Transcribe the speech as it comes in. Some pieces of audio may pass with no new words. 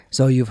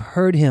So you've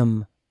heard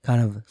him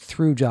kind of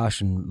through Josh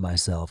and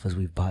myself as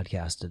we've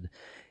podcasted.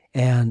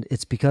 And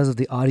it's because of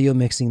the audio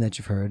mixing that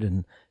you've heard.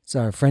 And it's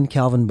our friend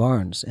Calvin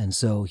Barnes. And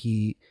so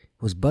he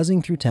was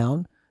buzzing through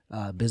town.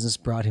 Business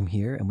brought him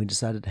here, and we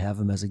decided to have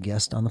him as a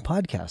guest on the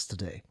podcast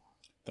today.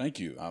 Thank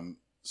you. I'm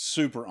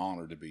super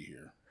honored to be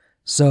here.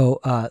 So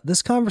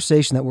this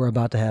conversation that we're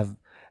about to have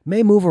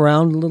may move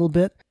around a little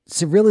bit.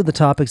 So really the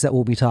topics that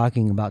we'll be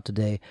talking about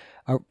today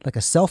are like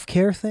a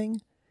self-care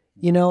thing,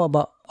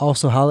 about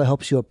also how that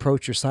helps you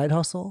approach your side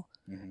hustle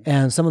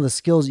and some of the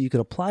skills that you could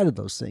apply to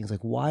those things,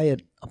 like why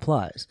it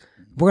applies.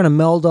 We're going to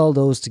meld all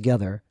those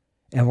together,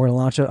 and we're going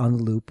to launch out on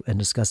the loop and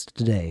discuss it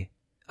today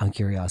on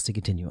Curiosity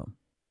Continuum.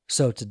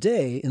 So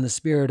today, in the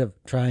spirit of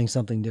trying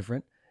something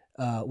different,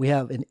 we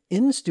have an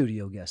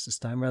in-studio guest this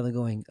time, rather than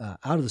going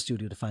out of the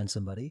studio to find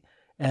somebody.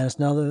 And it's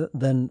none other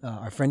than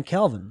our friend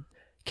Calvin.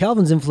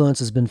 Calvin's influence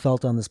has been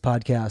felt on this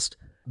podcast,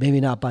 maybe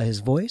not by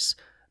his voice,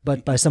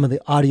 but by some of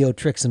the audio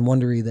tricks and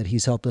wondery that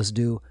he's helped us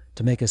do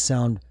to make us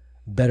sound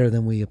better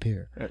than we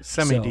appear.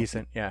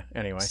 Semi-decent, yeah,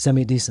 anyway.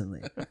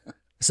 Semi-decently.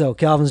 So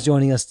Calvin's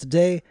joining us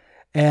today,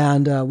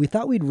 and we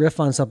thought we'd riff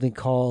on something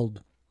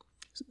called,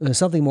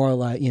 something more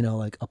like,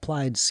 like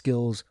applied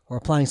skills, or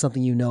applying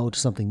something to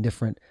something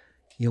different.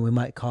 We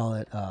might call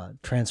it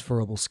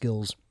transferable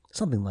skills,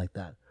 something like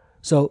that.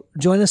 So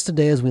join us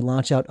today as we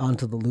launch out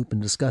onto the loop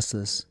and discuss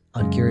this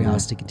on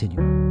Curiosity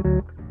Continuum.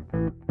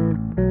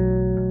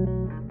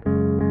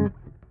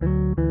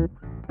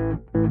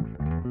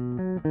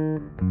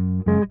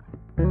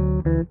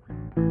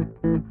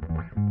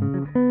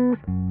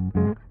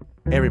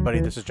 Hey everybody,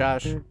 this is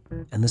Josh.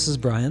 And this is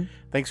Brian.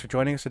 Thanks for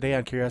joining us today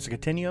on Curiosity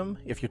Continuum.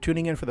 If you're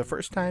tuning in for the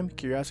first time,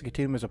 Curiosity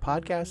Continuum is a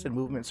podcast and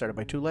movement started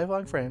by two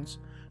lifelong friends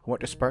who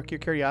want to spark your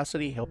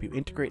curiosity, help you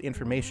integrate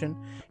information,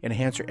 and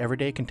enhance your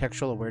everyday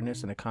contextual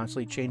awareness in a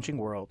constantly changing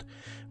world.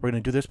 We're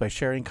going to do this by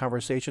sharing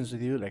conversations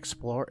with you that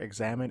explore,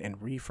 examine, and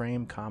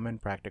reframe common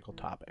practical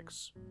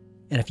topics.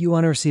 And if you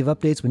want to receive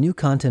updates when new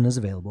content is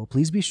available,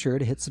 please be sure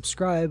to hit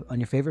subscribe on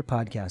your favorite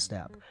podcast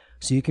app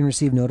so you can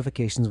receive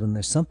notifications when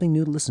there's something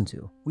new to listen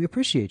to. We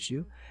appreciate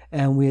you,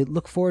 and we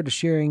look forward to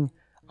sharing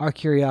our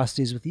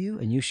curiosities with you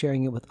and you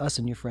sharing it with us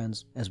and your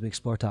friends as we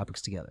explore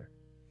topics together.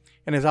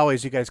 And as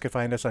always, you guys can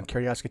find us on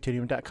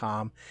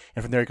curiositycontinuum.com,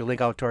 and from there you can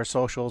link out to our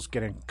socials,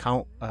 get in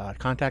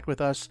contact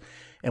with us,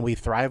 and we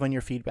thrive on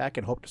your feedback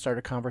and hope to start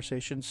a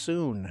conversation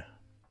soon.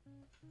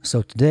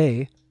 So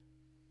today,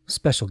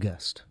 special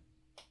guest,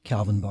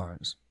 Calvin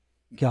Barnes.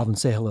 Calvin,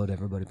 say hello to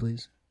everybody,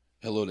 please.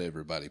 Hello to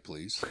everybody,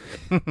 please.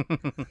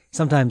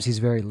 Sometimes he's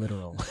very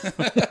literal.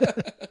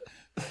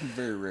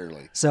 Very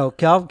rarely. So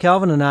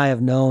Calvin and I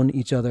have known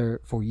each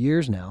other for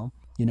years now.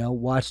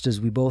 Watched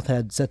as we both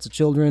had sets of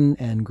children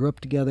and grew up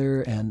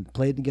together and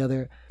played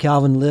together.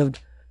 Calvin lived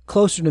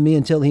closer to me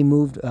until he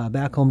moved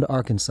back home to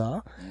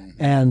Arkansas.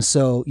 And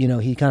so,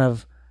 he kind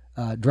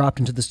of dropped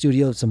into the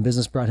studio. Some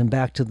business brought him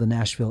back to the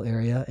Nashville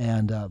area.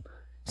 And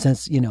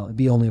since, it'd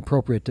be only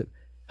appropriate to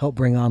help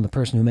bring on the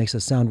person who makes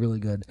us sound really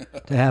good,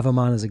 to have him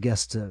on as a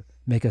guest to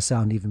make us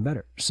sound even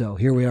better. So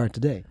here we are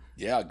today.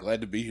 Yeah,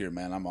 glad to be here,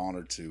 man. I'm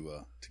honored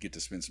to get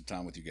to spend some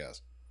time with you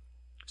guys.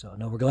 So,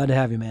 no, we're glad to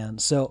have you, man.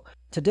 So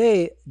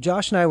today,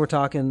 Josh and I were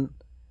talking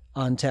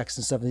on text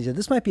and stuff, and he said,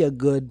 this might be a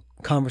good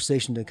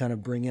conversation to kind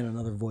of bring in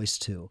another voice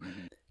too.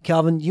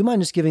 Calvin, you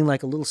mind just giving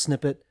like a little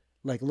snippet,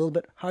 like a little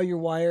bit how you're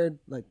wired,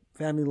 like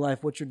family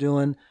life, what you're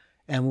doing,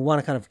 and we want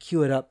to kind of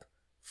cue it up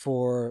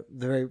for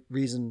the very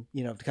reason,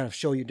 to kind of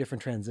show you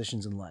different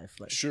transitions in life.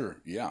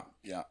 Sure, yeah.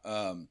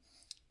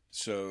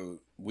 So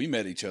we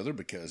met each other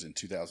because in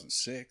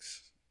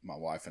 2006, my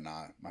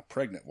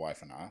pregnant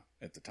wife and I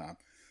at the time,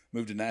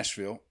 moved to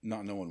Nashville,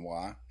 not knowing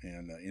why,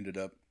 and ended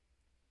up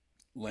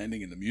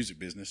landing in the music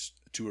business,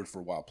 toured for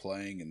a while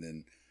playing, and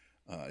then,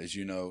 as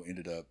you know,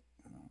 ended up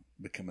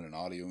becoming an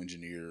audio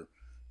engineer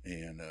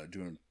and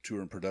doing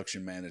tour and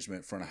production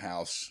management, front of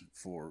house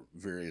for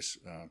various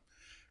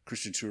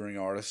Christian touring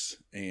artists.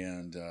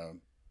 And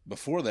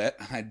before that,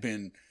 I'd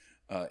been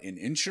in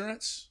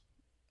insurance.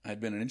 I'd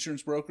been an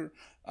insurance broker.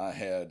 I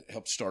had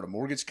helped start a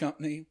mortgage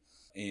company,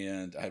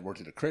 and I had worked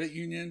at a credit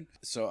union.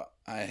 So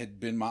I had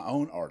been my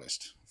own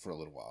artist for a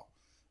little while.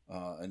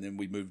 And then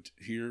we moved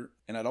here,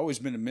 and I'd always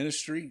been in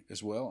ministry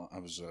as well. I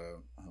was a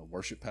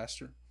worship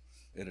pastor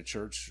at a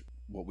church,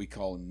 what we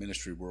call in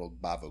ministry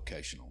world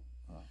bivocational.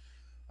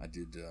 I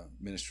did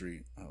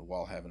ministry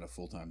while having a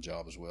full-time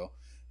job as well.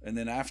 And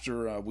then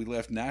after we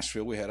left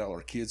Nashville, we had all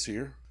our kids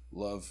here.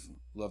 Love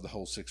the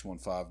whole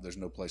 615. There's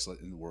no place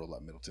in the world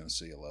like Middle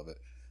Tennessee. I love it.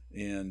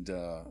 And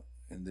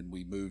then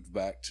we moved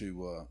back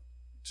to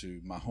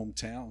my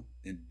hometown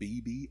in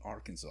Beebe,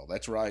 Arkansas.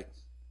 That's right.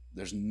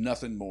 There's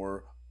nothing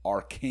more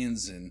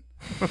Arkansan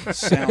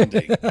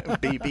sounding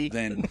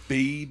than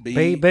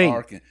Beebe,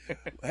 Arkansas.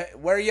 Hey,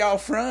 where are y'all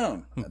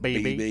from?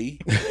 Beebe.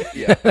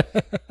 Yeah.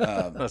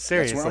 No,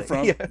 seriously. That's where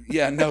I'm from.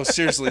 Yeah, no,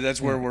 seriously,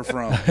 that's where we're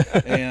from.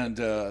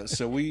 And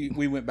so we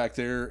went back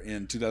there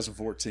in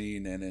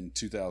 2014, and in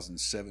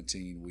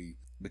 2017 we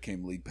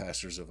became lead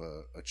pastors of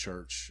a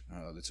church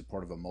that's a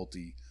part of a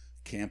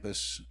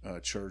campus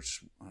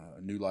church,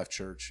 New Life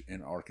Church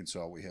in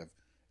Arkansas. We have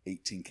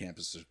 18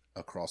 campuses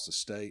across the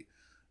state,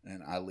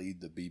 and I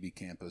lead the BB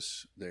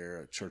campus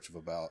there, a church of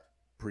about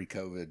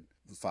pre-COVID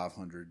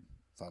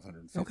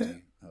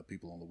 550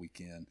 people on the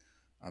weekend.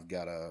 I've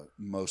got a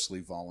mostly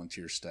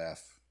volunteer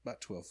staff,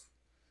 about 12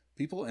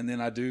 people, and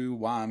then I do,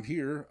 while I'm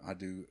here, I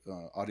do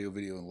audio,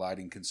 video, and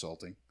lighting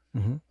consulting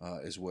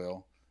as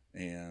well,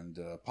 and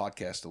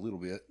podcast a little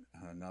bit,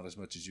 not as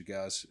much as you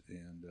guys,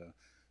 and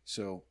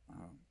so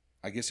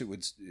I guess it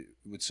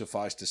would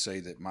suffice to say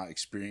that my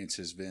experience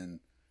has been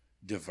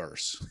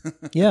diverse.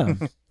 Yeah.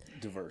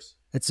 Diverse.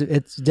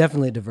 It's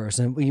definitely diverse,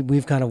 and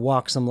we've kind of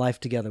walked some life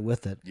together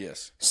with it.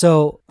 Yes.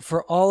 So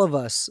for all of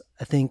us,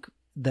 I think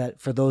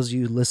that for those of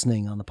you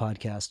listening on the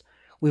podcast,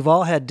 we've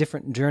all had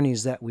different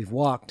journeys that we've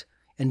walked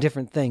and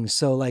different things.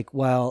 So like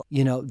while,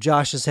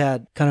 Josh has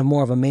had kind of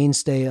more of a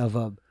mainstay of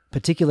a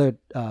particular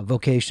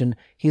vocation,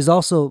 he's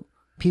also,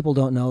 people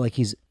don't know, like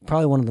he's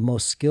probably one of the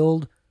most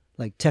skilled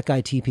like tech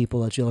IT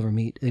people that you'll ever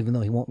meet, even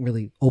though he won't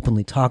really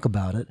openly talk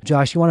about it.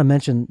 Josh, you want to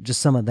mention just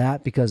some of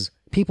that, because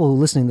people who are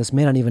listening to this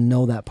may not even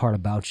know that part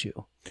about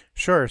you.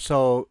 Sure.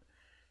 So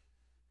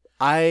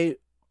my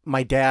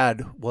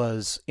dad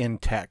was in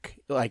tech.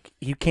 Like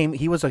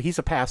he's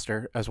a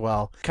pastor as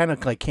well. Kind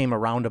of like came a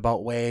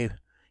roundabout way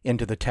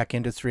into the tech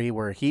industry,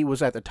 where he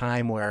was at the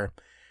time where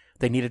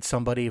they needed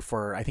somebody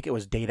for, I think it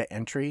was data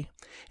entry.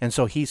 And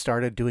so he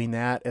started doing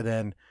that, and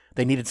then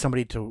they needed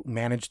somebody to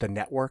manage the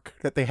network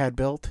that they had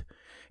built.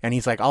 And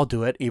he's like, I'll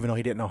do it, even though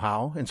he didn't know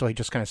how. And so he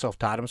just kind of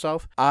self-taught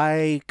himself.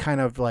 I kind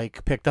of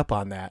like picked up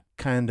on that,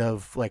 kind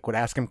of like would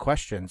ask him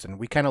questions. And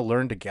we kind of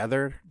learned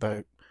together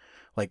the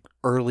like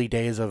early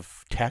days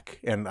of tech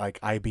and like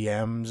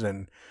IBMs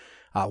and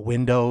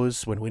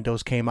Windows. When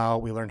Windows came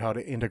out, we learned how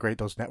to integrate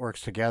those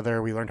networks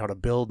together. We learned how to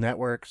build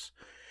networks.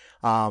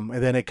 And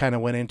then it kind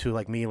of went into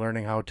like me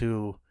learning how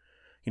to,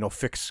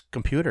 fix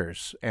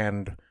computers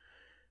and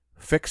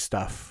fix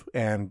stuff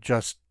and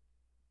just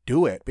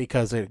do it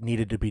because it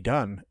needed to be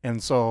done.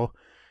 And so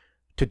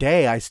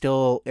today I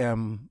still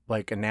am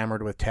like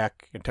enamored with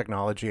tech and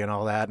technology and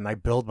all that. And I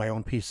build my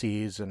own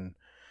PCs, and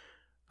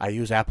I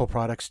use Apple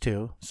products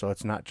too. So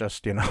it's not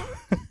just, I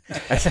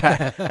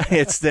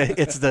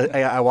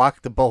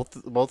walk the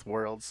both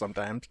worlds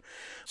sometimes.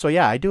 So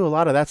yeah, I do a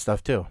lot of that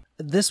stuff too.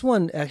 This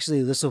will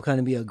kind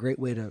of be a great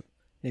way to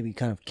maybe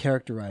kind of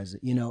characterize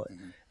it.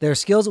 There are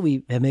skills that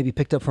we have maybe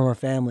picked up from our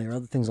family or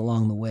other things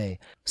along the way.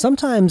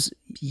 Sometimes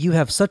you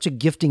have such a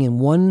gifting in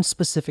one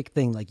specific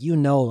thing, like,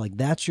 like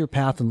that's your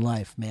path in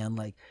life, man.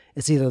 Like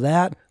it's either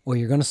that or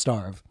you're going to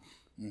starve.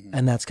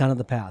 And that's kind of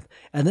the path.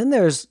 And then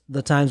there's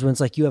the times when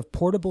it's like you have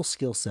portable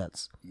skill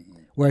sets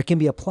where it can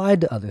be applied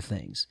to other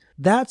things.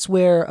 That's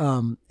where,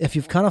 if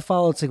you've kind of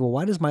followed, it's like, well,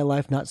 why does my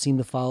life not seem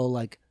to follow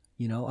like,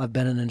 I've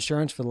been in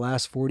insurance for the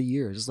last 40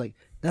 years. It's like,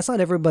 that's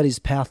not everybody's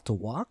path to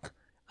walk.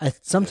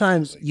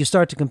 Sometimes you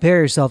start to compare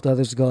yourself to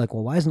others to go like,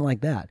 well, why isn't it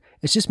like that?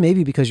 It's just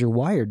maybe because you're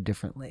wired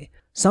differently.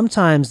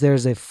 Sometimes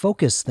there's a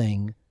focus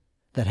thing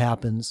that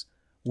happens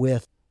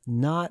with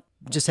not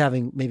just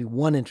having maybe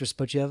one interest,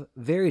 but you have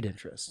varied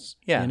interests.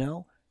 Yeah.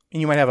 And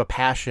you might have a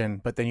passion,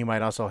 but then you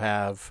might also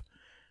have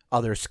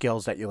other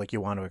skills that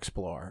you want to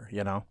explore,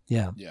 Yeah.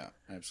 Yeah,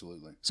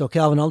 absolutely. So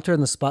Calvin, I'll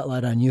turn the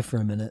spotlight on you for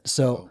a minute.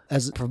 So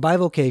as for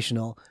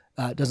bivocational,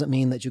 it doesn't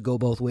mean that you go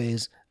both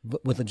ways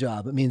with a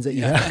job. It means that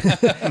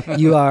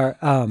you are,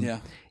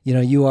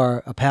 you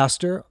are a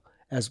pastor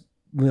as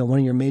one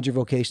of your major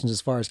vocations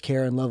as far as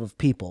care and love of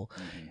people.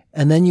 Mm-hmm.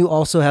 And then you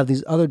also have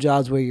these other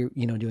jobs where you're,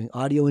 doing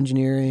audio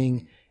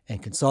engineering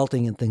and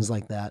consulting and things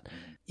like that.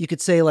 You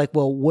could say like,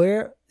 well,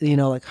 where,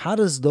 how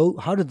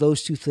did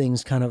those two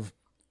things kind of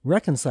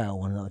reconcile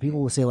one another?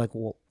 People would say like,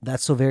 well,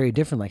 that's so very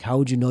different. Like, how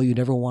would you know you'd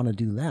ever want to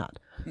do that?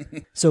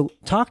 So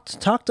talk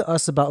to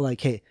us about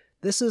like, hey,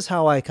 this is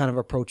how I kind of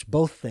approach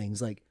both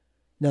things. Like,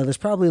 no, there's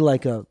probably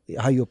like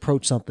how you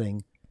approach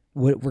something,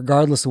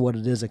 regardless of what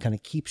it is, that kind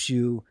of keeps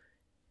you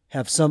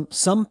have some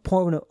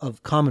point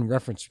of common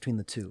reference between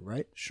the two,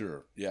 right?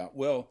 Sure. Yeah.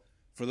 Well,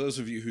 for those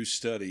of you who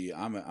study,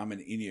 I'm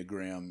an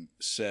Enneagram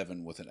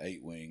 7 with an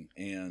 8 wing,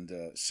 and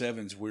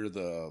 7s, we're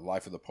the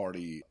life of the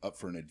party, up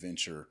for an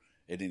adventure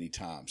at any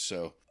time.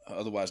 So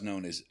otherwise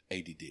known as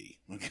ADD.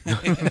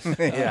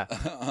 Okay?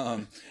 Yeah.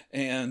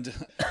 And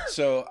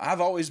so I've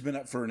always been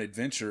up for an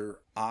adventure.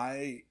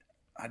 I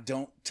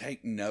don't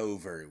take no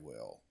very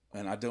well,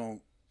 and I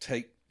don't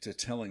take to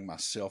telling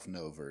myself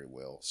no very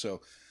well.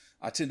 So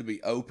I tend to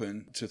be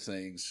open to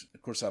things.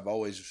 Of course, I've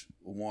always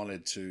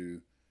wanted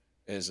to,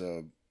 as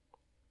a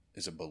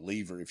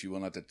believer, if you will,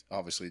 not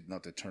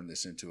to turn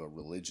this into a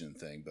religion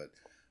thing, but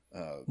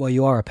well,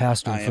 you are a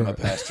pastor. I am a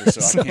pastor,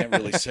 so I can't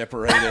really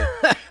separate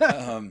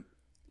it.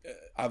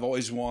 I've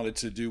always wanted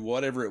to do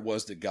whatever it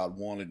was that God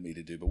wanted me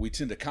to do, but we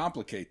tend to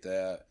complicate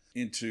that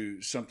into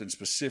something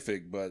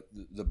specific. But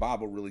the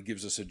Bible really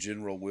gives us a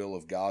general will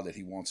of God that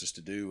He wants us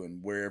to do,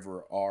 and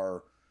wherever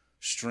our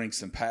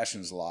strengths and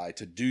passions lie,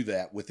 to do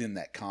that within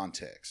that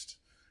context,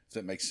 if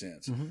that makes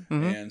sense.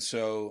 Mm-hmm. And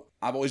so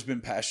I've always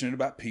been passionate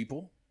about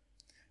people.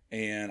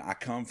 And I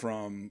come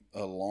from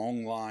a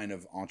long line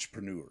of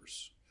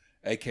entrepreneurs,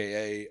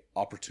 aka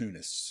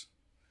opportunists.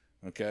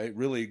 Okay,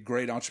 really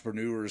great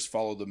entrepreneurs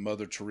follow the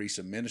Mother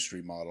Teresa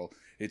ministry model.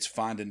 It's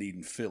find a need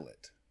and fill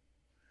it.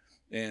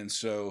 And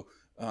so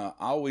I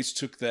always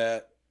took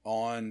that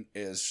on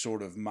as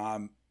sort of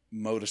my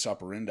modus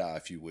operandi,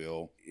 if you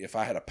will. If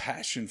I had a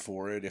passion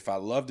for it, if I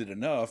loved it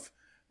enough,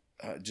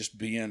 just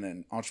being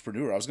an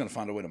entrepreneur, I was going to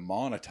find a way to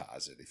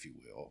monetize it, if you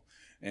will.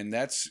 And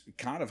that's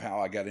kind of how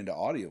I got into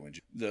audio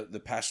engineering.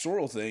 The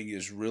pastoral thing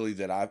is really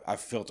that I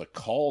felt a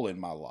call in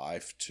my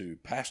life to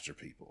pastor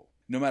people.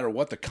 No matter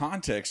what the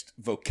context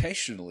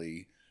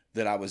vocationally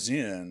that I was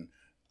in,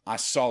 I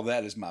saw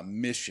that as my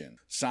mission.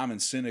 Simon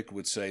Sinek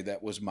would say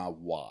that was my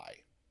why.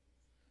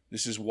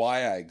 This is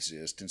why I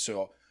exist. And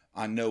so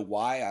I know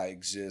why I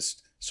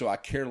exist, so I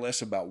care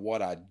less about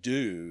what I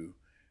do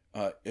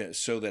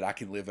so that I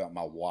can live out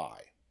my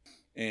why.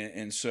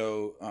 And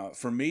so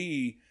for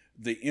me,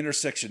 the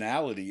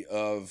intersectionality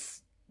of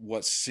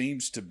what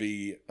seems to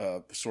be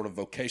a sort of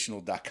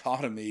vocational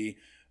dichotomy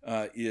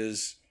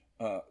is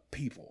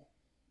people.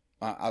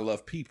 I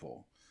love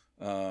people,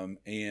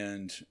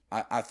 and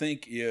I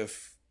think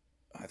if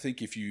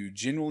you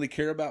genuinely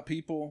care about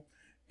people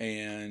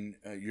and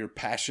you're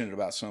passionate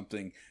about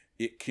something,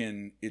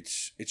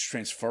 it's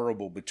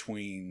transferable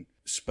between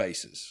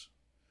spaces.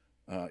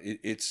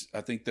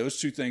 I think those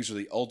two things are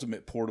the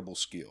ultimate portable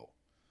skill.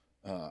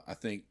 I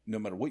think no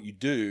matter what you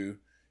do,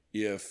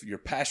 if you're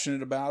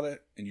passionate about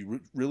it and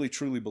you really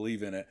truly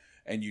believe in it,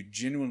 and you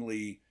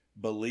genuinely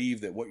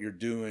believe that what you're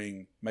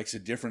doing makes a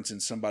difference in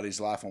somebody's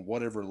life on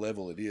whatever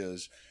level it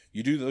is,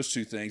 you do those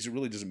two things. It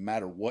really doesn't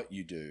matter what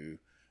you do,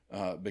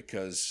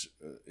 because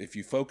if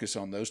you focus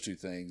on those two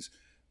things,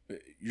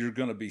 you're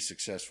going to be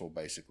successful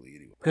basically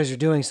anyway. Because you're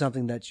doing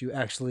something that you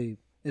actually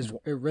it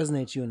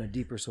resonates you in a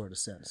deeper sort of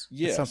sense.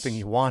 Yes. It's something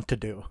you want to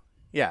do.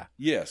 Yeah.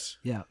 Yes.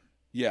 Yeah.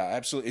 Yeah,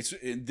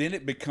 absolutely. Then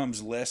it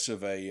becomes less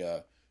of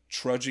a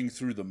trudging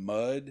through the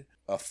mud,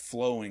 a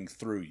flowing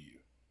through you.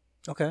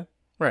 Okay.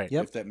 Right.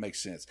 Yep. If that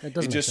makes sense. That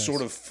does It make just sense.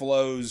 sort of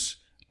flows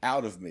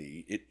out of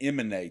me. It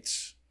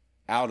emanates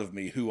out of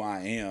me who I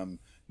am,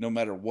 no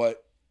matter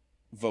what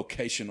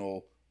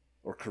vocational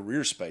or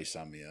career space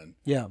I'm in.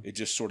 Yeah. It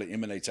just sort of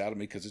emanates out of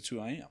me because it's who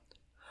I am.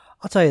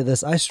 I'll tell you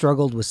this, I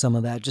struggled with some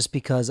of that just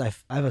because I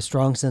have a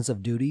strong sense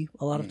of duty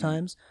a lot of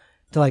times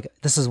to like,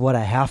 this is what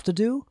I have to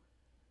do,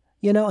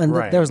 you know, and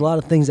Right. there's a lot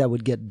of things that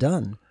would get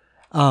done.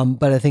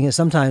 But I think that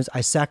sometimes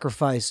I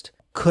sacrificed,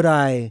 could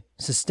I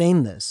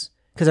sustain this?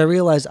 Because I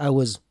realized I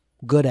was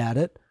good at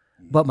it,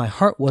 but my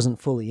heart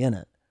wasn't fully in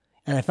it.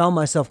 And I found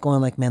myself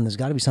going like, man, there's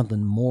got to be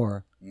something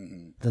more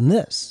than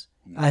this.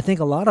 I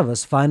think a lot of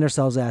us find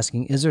ourselves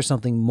asking, is there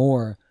something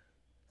more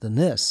than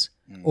this?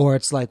 Or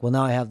it's like, well,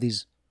 now I have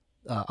these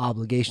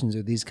obligations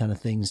or these kind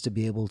of things to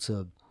be able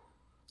to,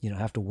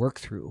 have to work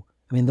through.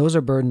 I mean, those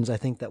are burdens I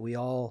think that we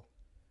all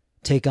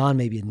take on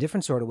maybe in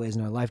different sort of ways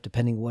in our life,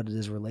 depending what it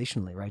is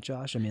relationally, right,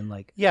 Josh? I mean,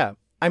 like, Yeah.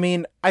 I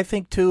mean, I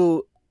think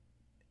too,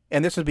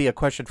 and this would be a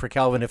question for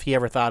Calvin if he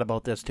ever thought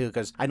about this too,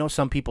 because I know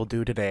some people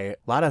do today.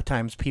 A lot of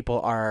times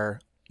people are,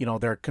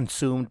 they're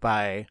consumed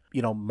by,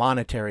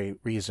 monetary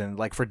reason,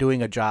 like for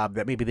doing a job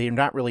that maybe they're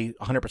not really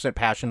 100%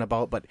 passionate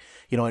about, but,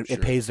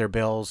 it pays their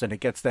bills and it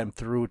gets them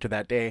through to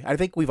that day. I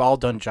think we've all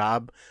done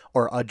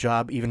a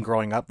job, even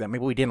growing up, that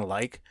maybe we didn't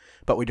like,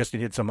 but we just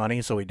needed some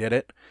money, so we did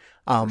it.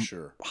 For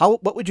sure.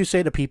 What would you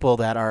say to people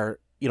that are,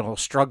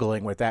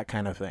 struggling with that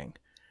kind of thing?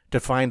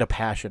 To find a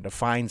passion, to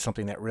find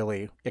something that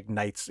really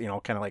ignites,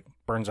 kind of like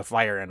burns a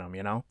fire in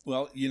them,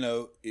 Well,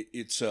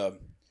 it's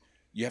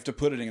you have to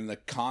put it in the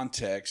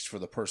context for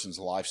the person's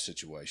life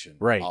situation,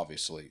 Right.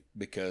 Obviously,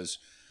 because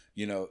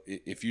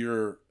if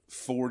you're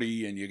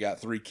 40 and you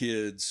got 3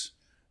 kids,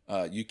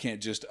 you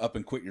can't just up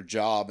and quit your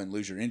job and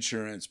lose your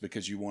insurance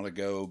because you want to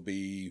go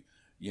be,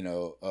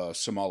 a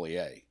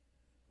sommelier,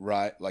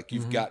 right? Like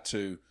you've got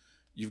to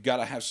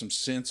have some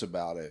sense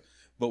about it.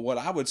 But what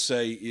I would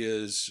say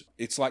is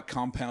it's like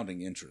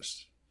compounding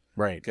interest.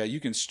 Right. Okay,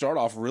 you can start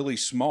off really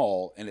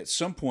small, and at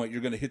some point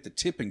you're going to hit the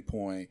tipping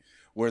point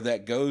where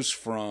that goes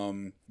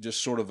from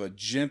just sort of a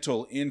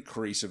gentle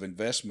increase of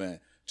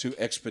investment to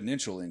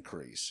exponential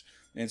increase.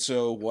 And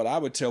so what I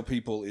would tell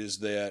people is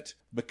that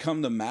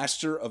become the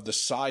master of the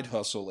side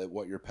hustle at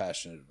what you're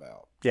passionate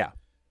about. Yeah.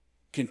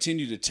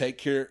 Continue to take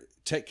care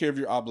of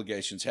your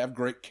obligations, have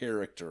great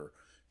character,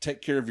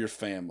 take care of your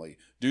family,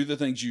 do the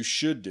things you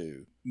should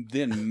do,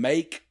 then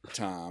make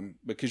time,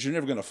 because you're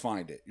never going to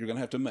find it. You're going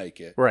to have to make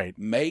it. Right.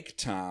 Make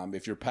time,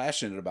 if you're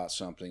passionate about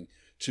something,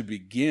 to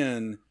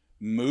begin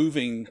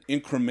moving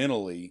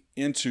incrementally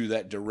into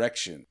that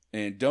direction.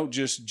 And don't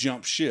just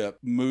jump ship,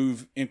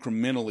 move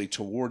incrementally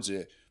towards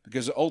it,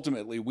 because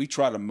ultimately we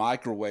try to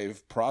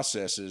microwave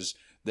processes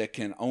that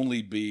can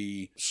only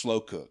be slow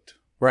cooked.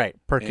 Right.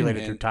 Percolated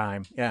And- through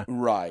time. Yeah.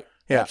 Right.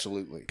 Yeah.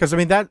 Absolutely. Because I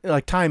mean that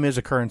like time is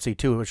a currency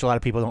too, which a lot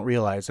of people don't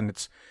realize, and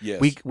it's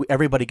Yes. we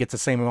everybody gets the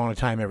same amount of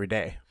time every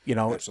day,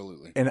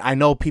 Absolutely. And I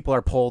know people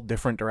are pulled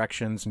different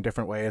directions in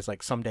different ways.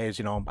 Like some days,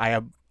 I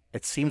have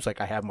it seems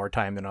like I have more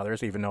time than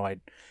others, even though I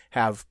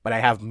have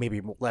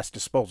maybe less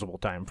disposable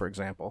time, for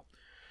example.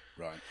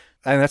 Right.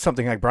 And that's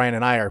something like Brian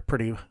and I are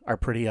pretty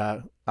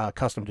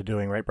accustomed to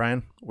doing, right,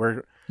 Brian?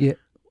 We're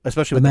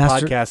especially with the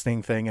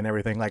podcasting thing and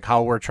everything, like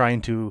how we're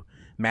trying to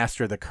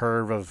master the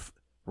curve of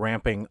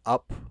ramping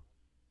up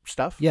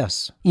stuff.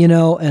 Yes,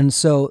 and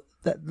so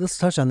let's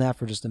touch on that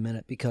for just a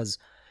minute, because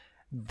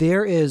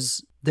there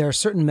are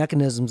certain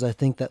mechanisms, I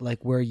think, that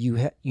like where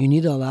you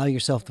need to allow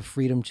yourself the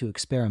freedom to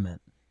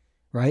experiment,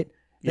 right?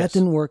 Yes. That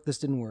didn't work. This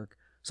didn't work.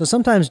 So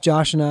sometimes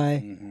Josh and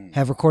I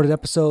have recorded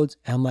episodes,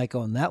 and I'm like,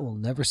 and that will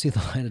never see the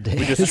light of day.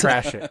 We just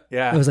trash it.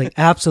 Yeah. It was like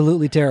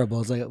absolutely terrible.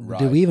 It's like, Right.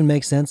 did we even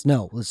make sense?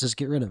 No, let's just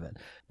get rid of it.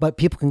 But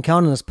people can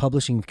count on us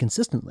publishing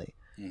consistently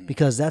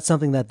because that's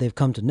something that they've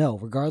come to know,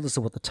 regardless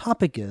of what the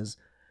topic is.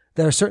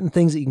 There are certain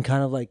things that you can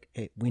kind of like,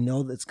 hey, we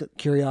know that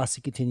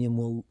Curiosity Continuum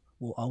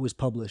will always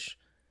publish.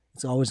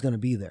 It's always going to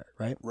be there,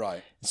 right?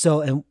 Right.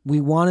 So, and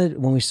we wanted,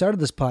 when we started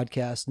this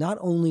podcast, not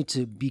only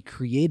to be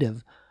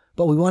creative,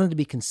 but we wanted to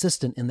be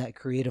consistent in that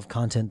creative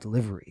content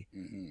delivery,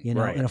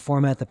 Right. in a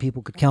format that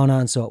people could count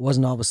on. So it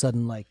wasn't all of a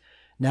sudden like,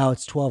 now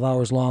it's 12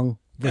 hours long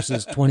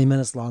versus 20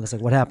 minutes long. It's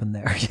like, what happened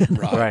there?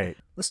 Right.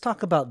 Let's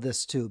talk about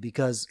this too,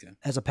 because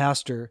as a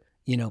pastor,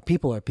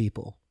 people are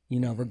people,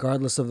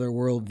 regardless of their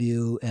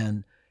worldview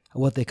and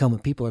what they come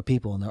with. People are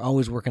people, and they're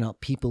always working out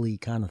people-y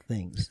kind of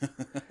things.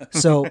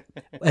 So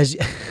as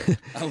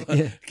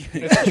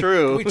It's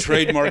true. Can we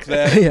trademark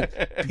that?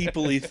 Yeah.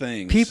 People-y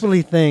things.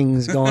 people-y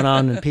things going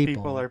on in people.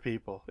 People are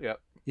people. Yep.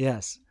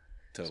 Yes.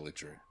 Totally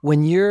true.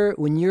 When you're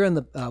in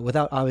the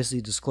without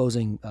obviously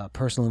disclosing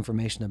personal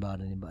information about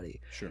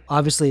anybody, Sure.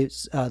 obviously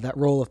it's, that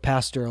role of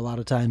pastor a lot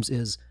of times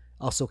is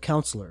also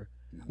counselor,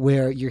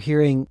 where you're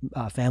hearing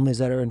families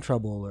that are in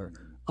trouble or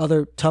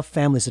other tough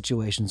family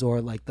situations,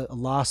 or like the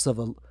loss of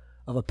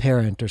a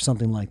parent or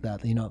something like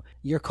that.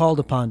 You're called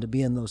upon to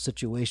be in those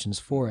situations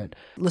for it.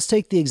 Let's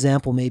take the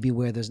example maybe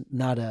where there's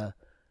not a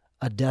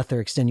death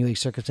or extenuating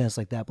circumstance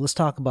like that, but let's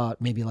talk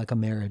about maybe like a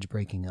marriage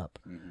breaking up,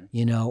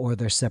 or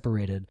they're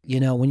separated.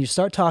 When you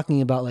start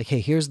talking about like, hey,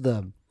 here's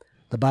the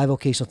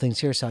bivocational things,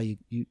 here's how you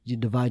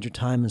divide your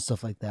time and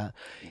stuff like that.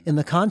 In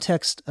the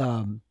context,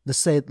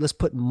 let's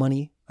put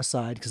money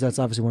aside, because that's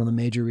obviously one of the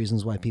major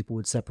reasons why people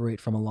would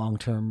separate from a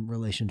long-term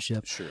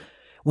relationship. Sure.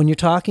 When you're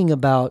talking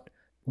about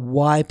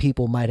why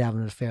people might have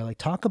an affair, like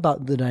talk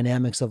about the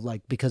dynamics of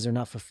like, because they're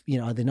not,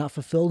 are they not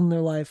fulfilled in their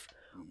life?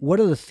 What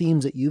are the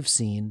themes that you've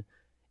seen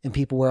in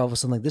people where all of a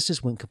sudden like this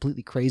just went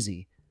completely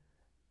crazy?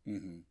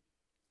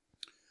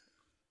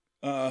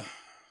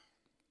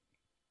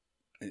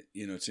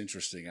 It's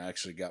interesting. I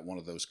actually got one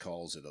of those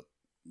calls at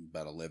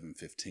about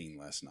 11:15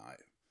 last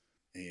night,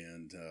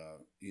 and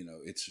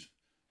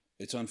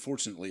it's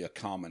unfortunately a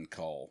common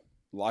call.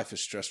 Life is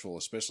stressful,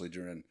 especially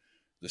during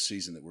the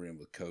season that we're in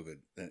with COVID.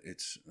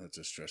 That's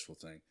a stressful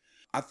thing.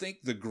 I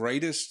think the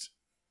greatest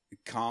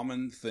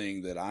common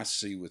thing that I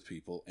see with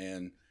people,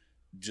 and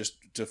just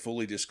to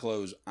fully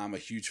disclose, I'm a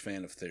huge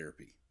fan of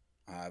therapy.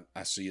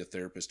 I see a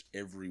therapist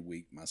every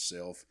week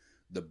myself.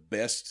 The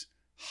best,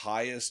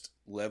 highest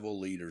level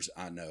leaders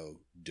I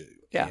know do.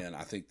 Yeah. And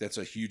I think that's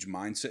a huge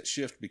mindset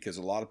shift, because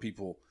a lot of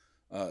people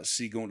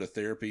see going to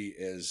therapy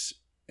as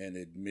an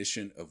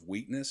admission of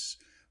weakness.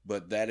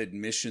 But that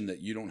admission that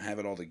you don't have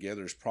it all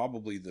together is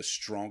probably the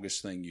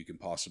strongest thing you can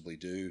possibly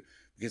do,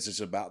 because it's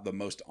about the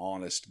most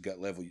honest, gut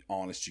level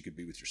honest you could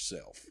be with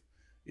yourself.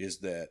 Is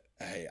that,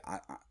 hey,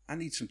 I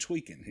need some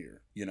tweaking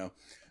here,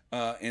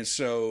 and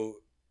so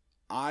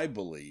I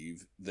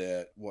believe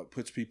that what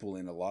puts people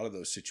in a lot of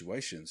those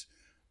situations,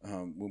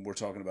 when we're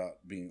talking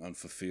about being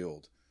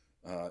unfulfilled,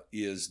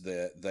 is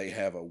that they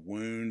have a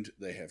wound,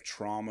 they have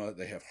trauma,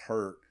 they have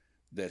hurt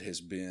that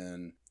has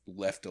been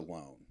left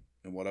alone.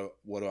 And what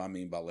do I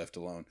mean by left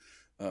alone?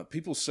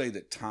 People say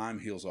that time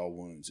heals all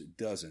wounds. It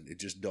doesn't. It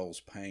just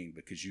dulls pain,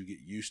 because you get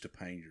used to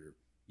pain you're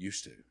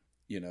used to.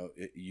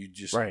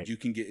 You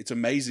can get, it's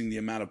amazing the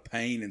amount of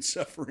pain and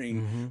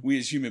suffering we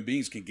as human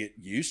beings can get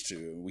used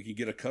to, we can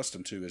get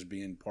accustomed to as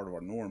being part of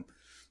our norm.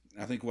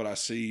 I think what I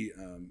see,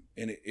 and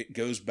it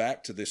goes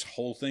back to this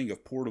whole thing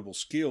of portable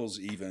skills,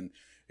 even,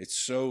 it's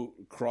so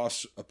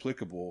cross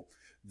applicable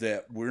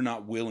that we're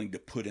not willing to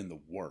put in the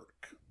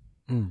work.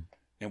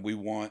 And we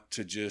want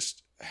to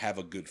just have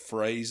a good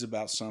phrase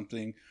about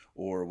something,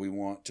 or we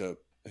want to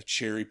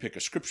cherry pick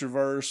a scripture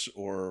verse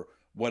or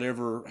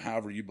whatever,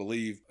 however you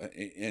believe,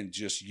 and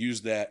just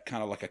use that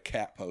kind of like a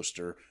cat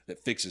poster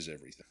that fixes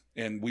everything.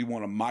 And we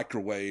want to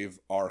microwave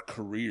our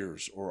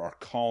careers or our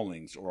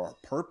callings or our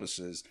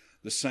purposes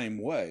the same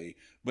way,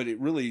 but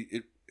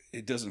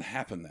it doesn't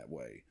happen that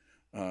way,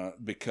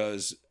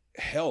 because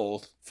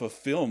health,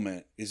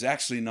 fulfillment is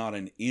actually not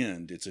an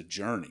end, it's a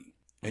journey.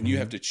 And you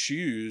have to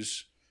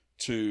choose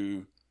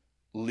to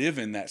live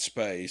in that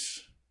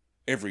space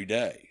every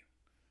day,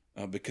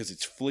 because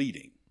it's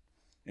fleeting.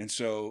 And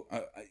so,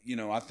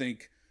 I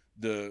think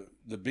the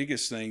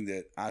biggest thing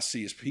that I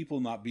see is people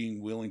not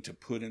being willing to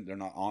put in, they're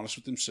not honest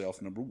with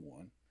themselves, number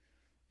one,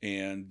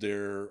 and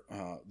they're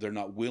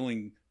not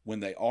willing, when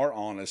they are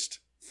honest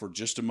for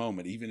just a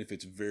moment, even if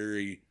it's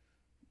very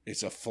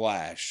it's a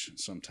flash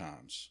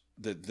sometimes,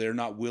 that they're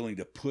not willing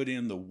to put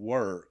in the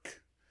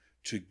work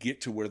to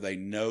get to where they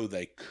know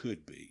they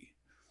could be.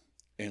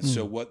 And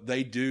so what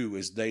they do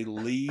is they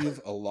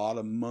leave a lot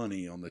of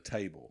money on the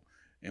table.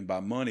 And by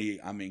money,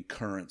 I mean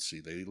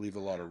currency. They leave a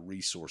lot of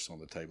resource on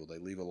the table. They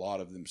leave a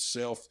lot of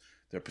themselves,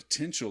 their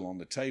potential on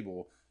the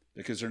table,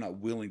 because they're not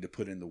willing to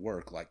put in the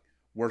work, like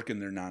working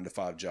their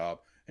 9-to-5 job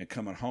and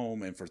coming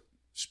home and for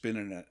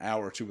spending an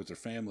hour or two with their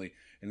family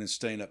and then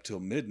staying up till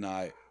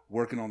midnight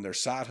working on their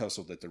side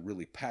hustle that they're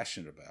really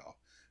passionate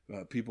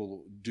about.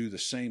 People do the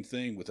same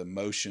thing with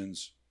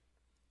emotions,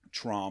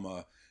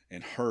 trauma,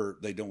 and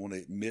hurt. They don't want to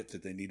admit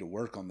that they need to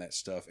work on that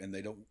stuff, and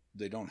they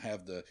don't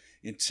have the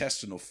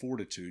intestinal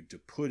fortitude to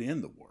put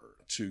in the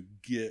work to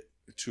get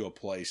to a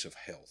place of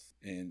health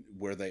and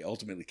where they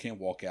ultimately can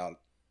walk out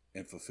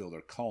and fulfill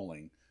their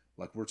calling,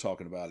 like we're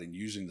talking about, and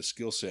using the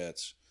skill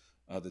sets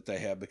that they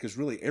have, because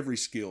really every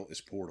skill is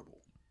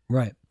portable.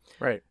 Right.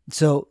 Right.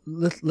 So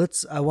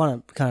let's I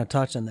want to kind of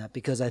touch on that,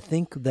 because I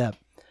think that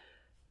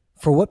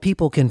for what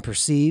people can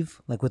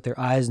perceive, like with their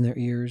eyes and their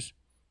ears,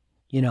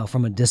 you know,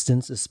 from a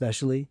distance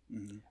especially,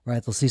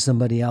 right? They'll see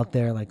somebody out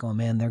there like, oh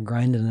man, they're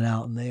grinding it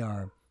out and they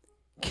are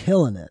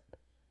killing it,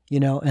 you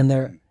know, and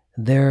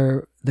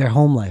their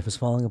home life is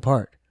falling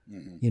apart.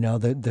 You know,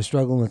 they're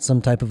struggling with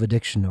some type of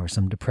addiction or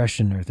some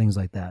depression or things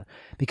like that,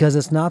 because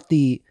it's not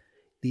the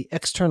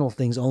external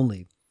things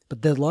only,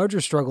 but the larger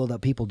struggle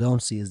that people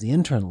don't see is the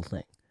internal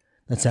thing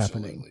that's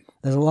happening.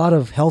 There's a lot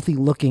of healthy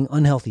looking,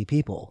 unhealthy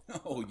people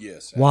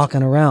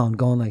walking around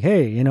going like,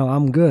 hey, you know,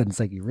 I'm good. It's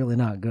like, you're really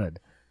not good.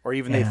 Or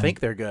even they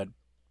think they're good,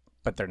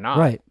 but they're not.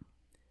 Right.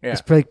 Yeah.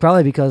 It's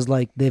probably because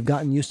like they've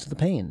gotten used to the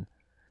pain.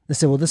 They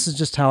say, well, this is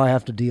just how I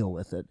have to deal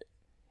with it.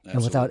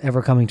 And without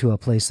ever coming to a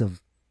place of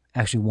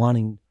actually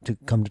wanting to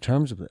come to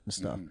terms with it and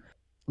stuff.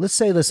 Let's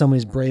say that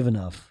somebody's brave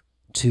enough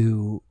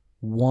to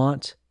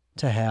want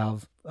to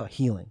have a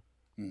healing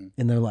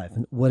in their life,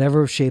 in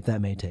whatever shape that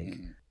may take.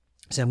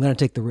 Say, I'm going to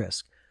take the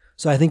risk.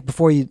 So I think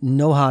before you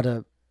know how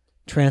to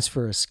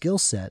transfer a skill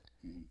set,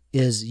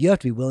 is you have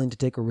to be willing to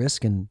take a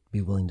risk and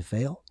be willing to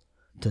fail,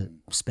 to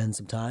spend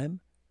some time,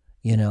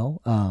 you know,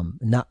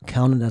 not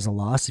count it as a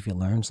loss if you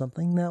learn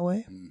something that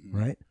way,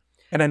 right?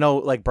 And I know,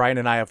 like Brian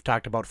and I have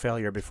talked about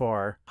failure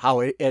before, how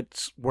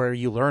it's where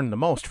you learn the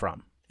most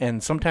from.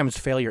 And sometimes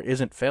failure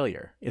isn't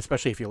failure,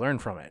 especially if you learn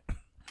from it.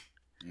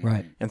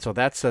 Right. And so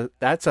that's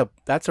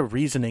a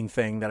reasoning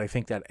thing that I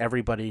think that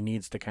everybody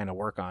needs to kind of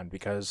work on,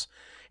 because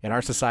in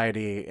our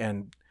society,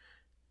 and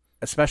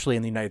especially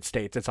in the United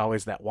States, it's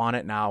always that want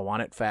it now,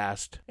 want it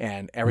fast,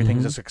 and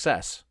everything's a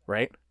success,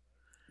 right?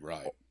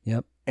 Right.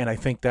 Yep. And I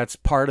think that's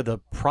part of the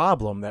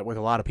problem that with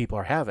a lot of people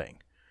are having.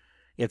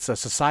 It's a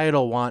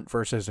societal want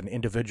versus an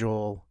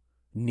individual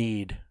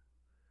need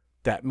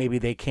that maybe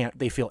they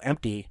feel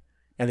empty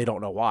and they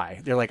don't know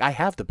why. They're like, I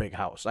have the big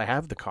house, I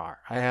have the car,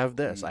 I have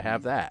this, I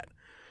have that.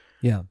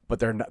 Yeah. But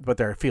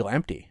they feel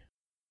empty.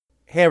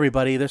 Hey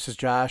everybody, this is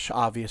Josh,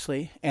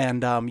 obviously,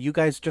 and you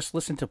guys just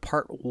listened to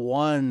part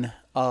 1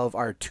 of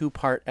our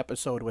 2-part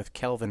episode with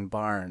Kelvin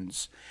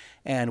Barnes,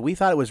 and we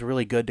thought it was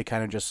really good to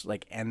kind of just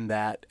like end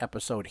that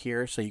episode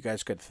here so you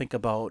guys could think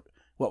about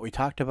what we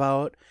talked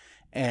about,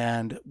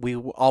 and we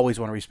always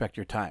want to respect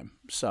your time.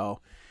 So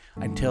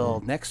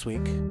until next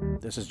week,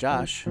 this is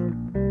Josh.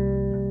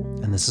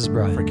 And this is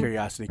Brian. For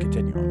Curiosity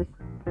Continuum.